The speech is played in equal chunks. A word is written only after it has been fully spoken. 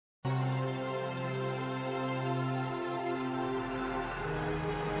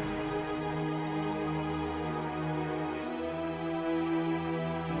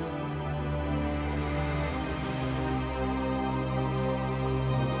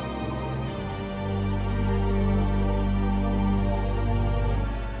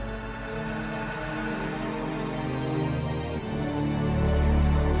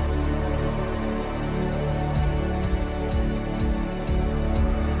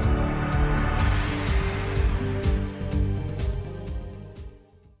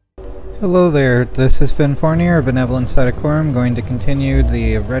Hello there, this has been Fournier, a benevolent Cytocor. I'm going to continue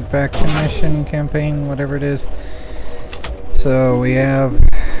the Red Faction mission campaign, whatever it is. So we have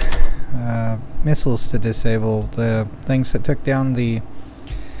missiles to disable, the things that took down the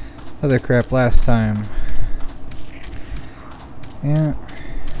other crap last time. Yeah.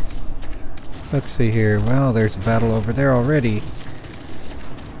 Let's see here. Well, there's a battle over there already.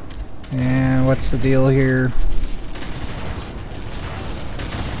 And what's the deal here?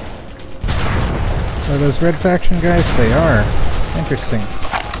 Are those Red Faction guys? They are. Interesting.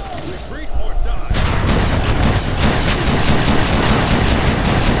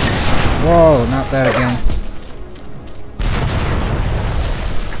 Whoa, not that again.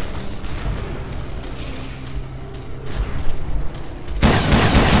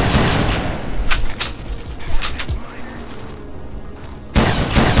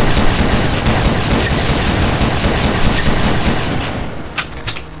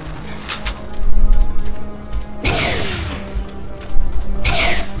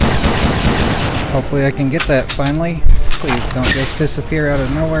 Hopefully I can get that finally. Please don't just disappear out of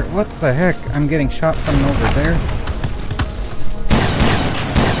nowhere. What the heck? I'm getting shot from over there.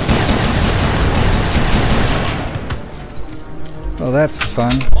 Oh, that's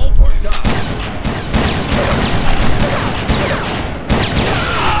fun.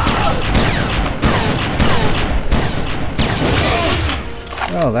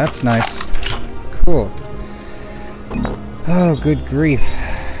 Oh, that's nice. Cool. Oh, good grief.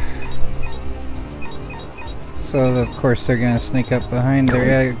 So, of course, they're gonna sneak up behind.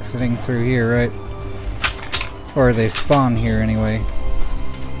 They're exiting through here, right? Or they spawn here, anyway.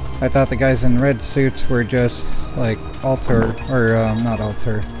 I thought the guys in red suits were just, like, alter, or, not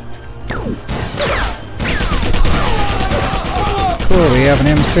alter. Cool, we have an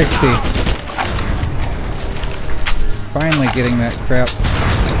M60. Finally getting that crap.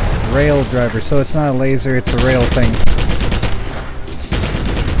 Rail driver, so it's not a laser, it's a rail thing.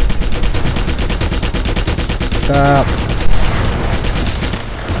 Stop.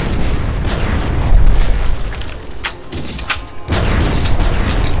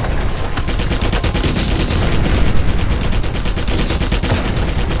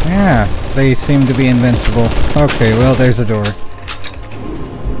 Yeah, they seem to be invincible. Okay, well, there's a door.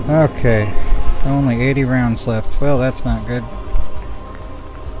 Okay, only 80 rounds left. Well, that's not good.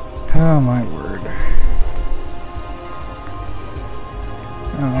 Oh, my word.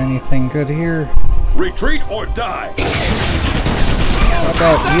 Oh, anything good here? Retreat or die! How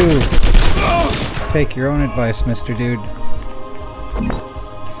about you? Take your own advice, Mr. Dude.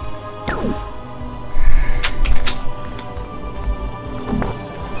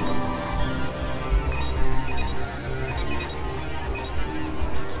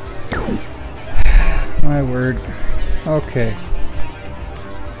 My word. Okay.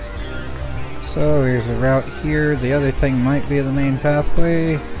 So here's a route here. The other thing might be the main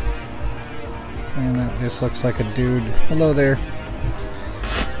pathway. And that just looks like a dude. Hello there.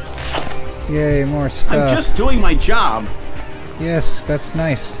 Yay, more stuff. I'm just doing my job. Yes, that's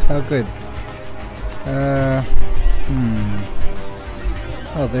nice. How good.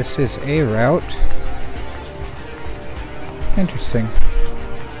 Oh, this is a route. Interesting.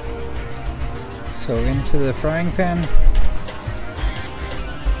 So into the frying pan.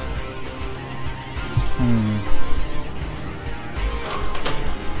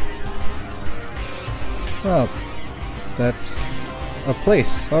 Well, that's a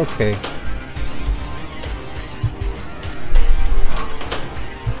place. Okay.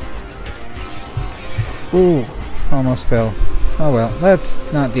 Ooh, almost fell. Oh well, let's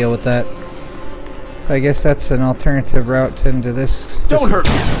not deal with that. I guess that's an alternative route into this. Don't hurt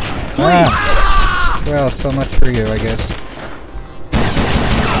me! Please! Ah. Well, so much for you, I guess.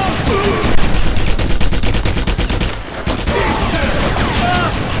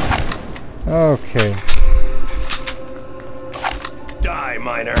 Okay. Die,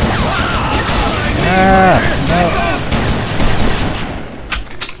 miner! Ah! No.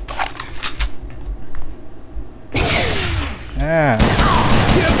 Ah!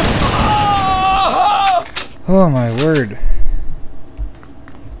 Oh my word!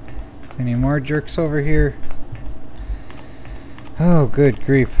 Any more jerks over here? Oh, good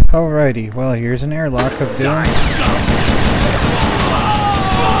grief. Alrighty, well, here's an airlock of doom.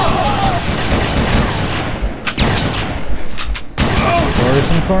 Doors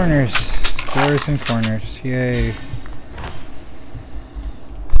and corners. Doors and corners. Yay.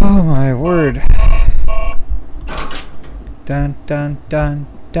 Oh my word. Dun dun dun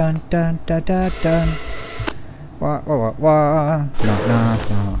dun dun dun dun dun. Wah wah wah wah. No no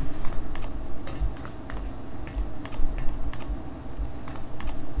no.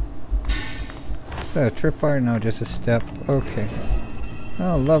 Is that a tripwire? No, just a step. Okay.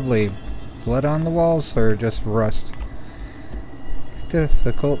 Oh, lovely. Blood on the walls or just rust?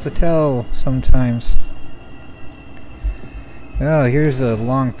 Difficult to tell sometimes. Oh, here's a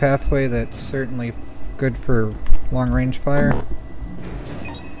long pathway that's certainly good for long-range fire.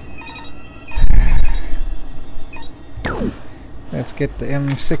 Let's get the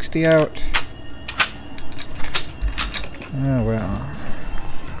M60 out. Oh well.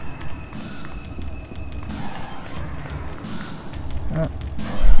 Oh,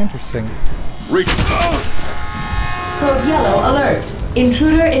 interesting. Reach. Code yellow alert.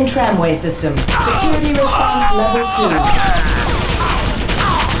 Intruder in tramway system. Security response level 2.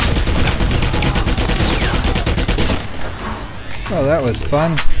 Oh, that was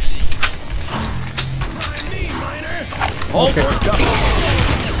fun. Okay.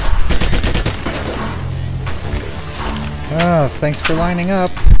 Oh, thanks for lining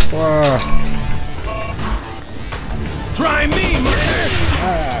up. Whoa. Try me, miner.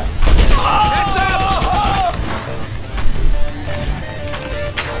 Heads up.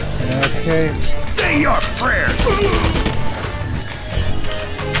 Okay. Say your prayers.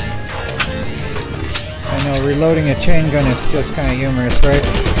 I know reloading a chain gun is just kind of humorous, right?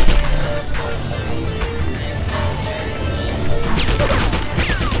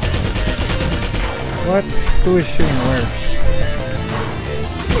 What? Who is shooting where?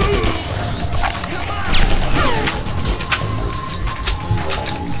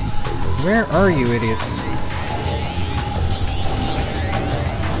 Where are you, idiots?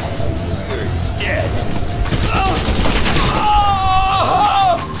 Dead.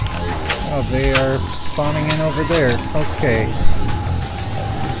 Oh, they are spawning in over there. Okay.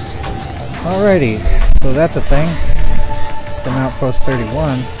 Alrighty. So that's a thing. From Outpost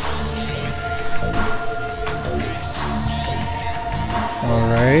 31.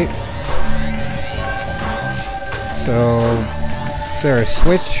 Alright. So, is there a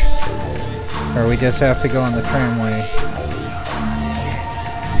switch? Or we just have to go on the tramway?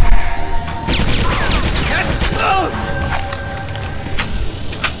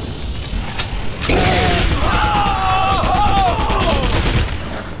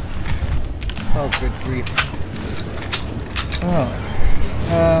 Oh, good grief. Oh.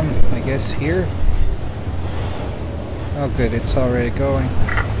 I guess here? Oh good, it's already going.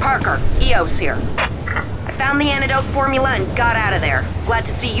 Parker, EO's here. I found the antidote formula and got out of there. Glad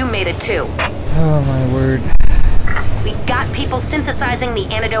to see you made it too. Oh my word. We've got people synthesizing the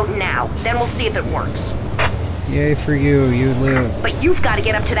antidote now. Then we'll see if it works. Yay for you, you live. But you've got to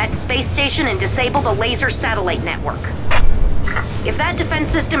get up to that space station and disable the laser satellite network. If that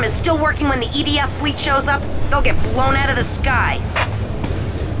defense system is still working when the EDF fleet shows up, they'll get blown out of the sky.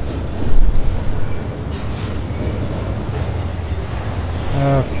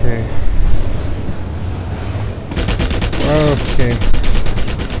 Okay. Okay.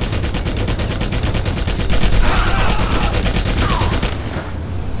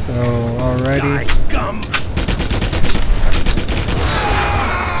 So, alrighty. Die, scum.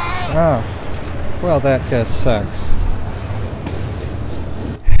 Oh. Well, that just sucks.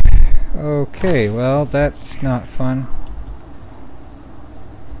 Okay, well, that's not fun.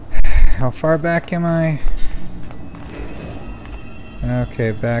 How far back am I?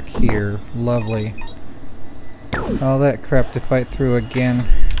 Okay, back here. Lovely. All that crap to fight through again.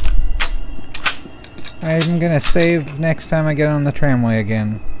 I'm gonna save next time I get on the tramway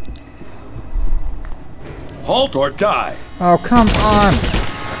again. Halt or die. Oh, come on!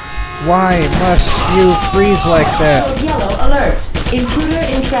 Why must you freeze like that? Code yellow alert. Intruder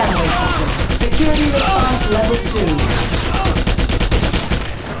in tramway system. Security response level 2.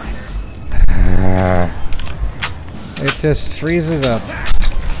 It just freezes up.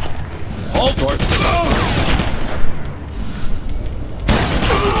 Halt or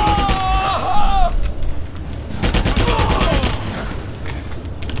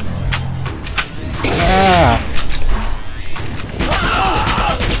Ah!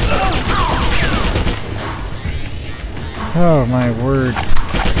 Oh my word.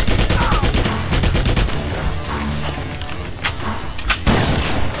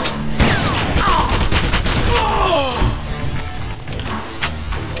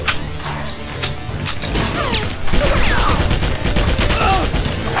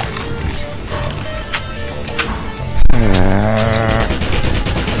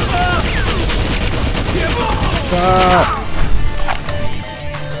 Stop!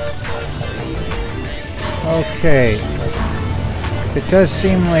 Okay. It does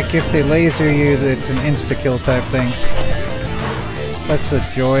seem like if they laser you, that it's an insta-kill type thing. That's a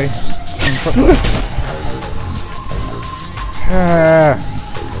joy.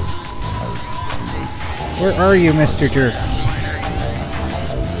 Where are you, Mr. Jerk?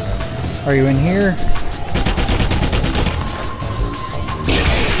 Are you in here?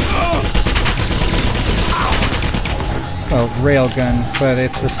 Oh, railgun, but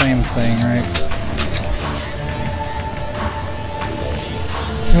it's the same thing, right?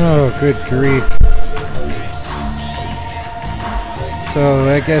 Oh, good grief. So,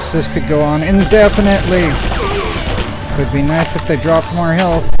 I guess this could go on indefinitely. Would be nice if they dropped more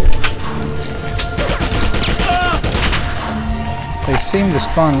health. They seem to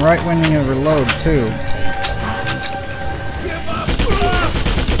spawn right when you reload, too.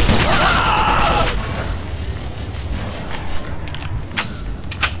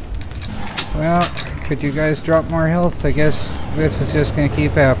 Well, could you guys drop more health? I guess this is just gonna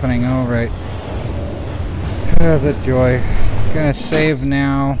keep happening. Alright. Oh, the joy. Gonna save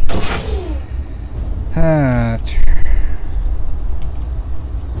now.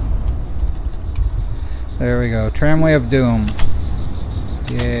 There we go. Tramway of Doom.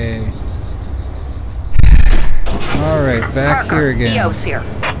 Yay. Alright, back Parker, here again. EOS here.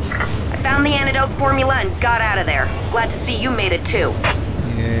 I found the antidote formula and got out of there. Glad to see you made it too.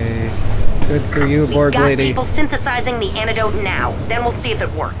 Yay. Good for you, Borg We've got lady. people synthesizing the antidote now. Then we'll see if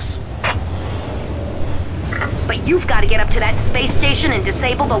it works. But you've got to get up to that space station and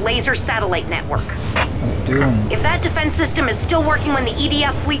disable the laser satellite network. Of Doom. If that defense system is still working when the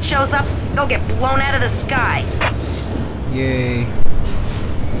EDF fleet shows up, they'll get blown out of the sky. Yay.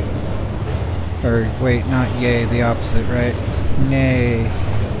 Or, wait, not yay, the opposite, right? Nay.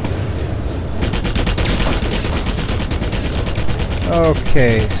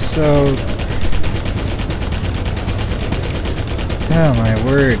 Okay, so... Oh my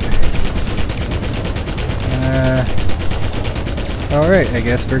word. Alright, I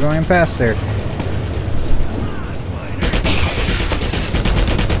guess we're going past there.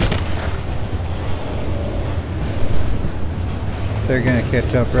 They're gonna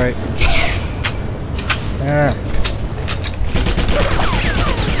catch up, right? Ah.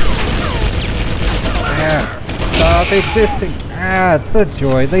 Ah. Stop existing! Ah, it's a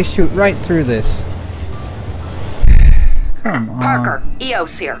joy. They shoot right through this. Come on. Parker,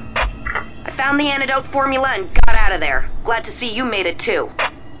 EOS here. I found the antidote formula and got out of there. Glad to see you made it too.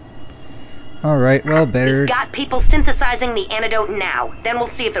 Alright, well, better... We've got people synthesizing the antidote now. Then we'll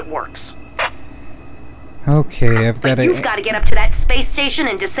see if it works. Okay, I've got But you've got to get up to that space station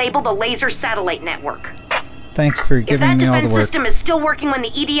and disable the laser satellite network. Thanks for If giving that me all the defense work. system is still working when the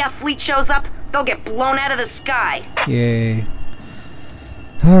EDF fleet shows up, they'll get blown out of the sky. Yay.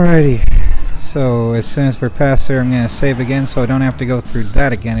 Alrighty. So, as soon as we're past there, I'm going to save again so I don't have to go through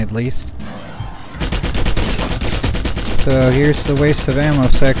that again at least. So, here's the waste of ammo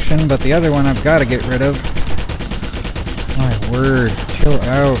section, but the other one I've got to get rid of. My word. Chill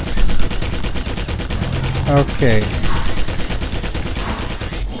out. Okay.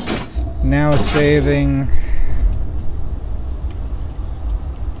 Now saving...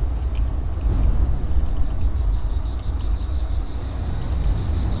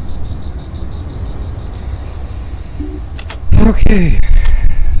 Okay.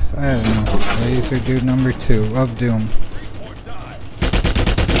 I don't know. Laser dude number 2 of Doom.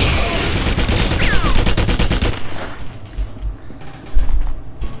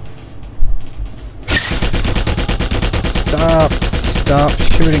 Stop! Stop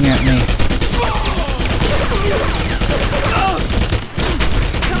shooting at me.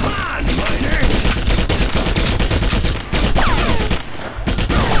 Come on, miner!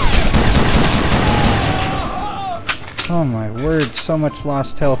 Oh my word, so much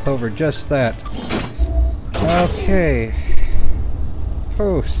lost health over just that. Okay.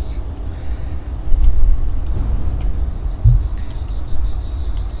 Post.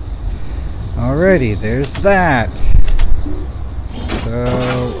 Alrighty, there's that.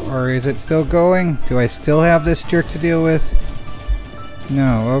 So, or is it still going? Do I still have this jerk to deal with?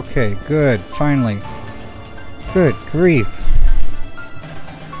 No, okay, good, finally. Good grief.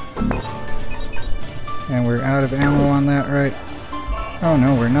 And we're out of ammo on that, right? Oh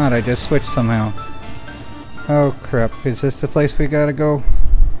no, we're not, I just switched somehow. Oh crap, is this the place we gotta go?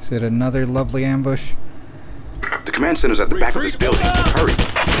 Is it another lovely ambush? The command center's at the back of this building. Hurry.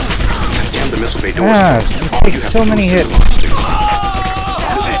 Jam the missile bay doors. Ah, it takes so many hits.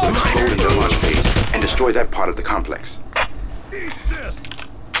 Disable explode in their launch phase and destroy that part of the complex. Eat this!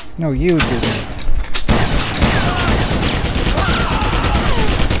 No, you do that.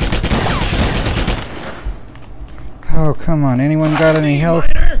 Oh, come on. Anyone got any health?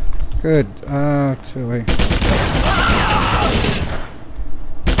 Good. Actually.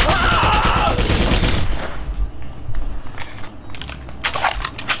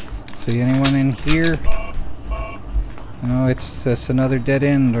 See anyone in here? No, it's just another dead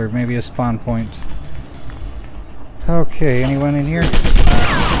end or maybe a spawn point. Okay, anyone in here?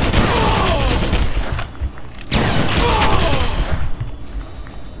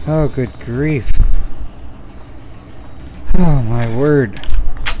 Oh, good grief. Oh, my word.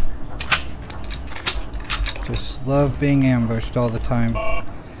 Just love being ambushed all the time.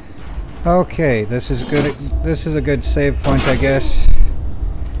 Okay, this is good. This is a good save point, I guess.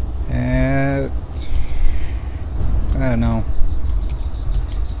 And I don't know.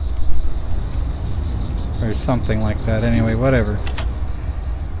 Or something like that. Anyway, whatever.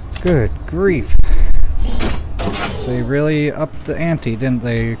 Good grief. They really upped the ante, didn't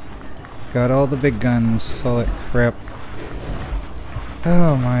they? Got all the big guns, all that crap.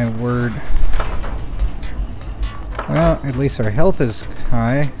 Oh my word. Well, at least our health is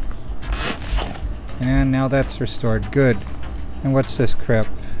high. And now that's restored. Good. And what's this crap?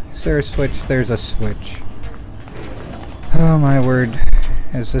 Is there a switch? There's a switch. Oh my word.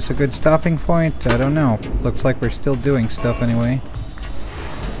 Is this a good stopping point? I don't know. Looks like we're still doing stuff anyway.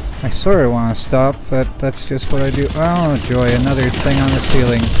 I sort of want to stop, but that's just what I do. Oh joy, another thing on the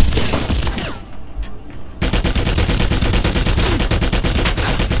ceiling.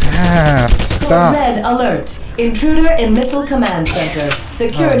 Ah, stop. Red alert. Intruder in Missile Command Center.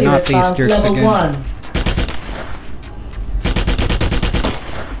 Security not these response jerks level again. 1.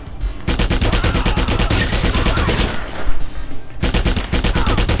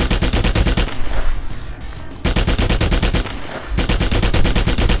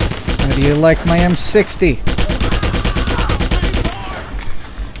 How do you like my M60?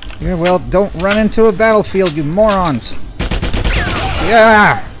 Yeah, well, don't run into a battlefield, you morons.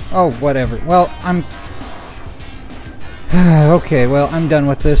 Yeah! Oh, whatever. Well, I'm... okay, well, I'm done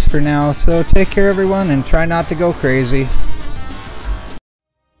with this for now, so take care everyone and try not to go crazy.